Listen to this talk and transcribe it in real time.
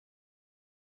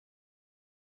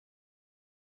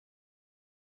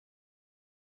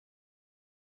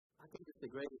the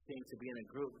greatest thing to be in a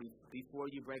group before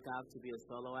you break out to be a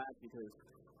solo act, because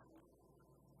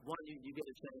one, you get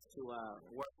a chance to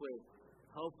work with,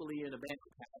 hopefully you're in a band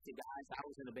with talented guys. I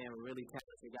was in a band with really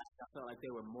talented guys. I felt like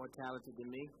they were more talented than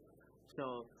me.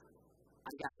 So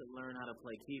I got to learn how to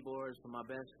play keyboards from my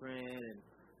best friend, and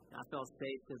I felt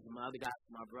safe because my other guy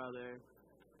was my brother,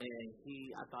 and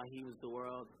I thought he was the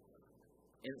world.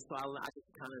 And so I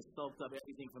just kind of soaked up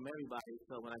everything from everybody.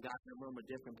 So when I got in a room with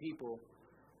different people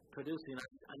producing,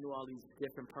 I knew all these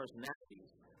different personalities.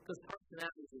 Because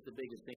personalities is the biggest thing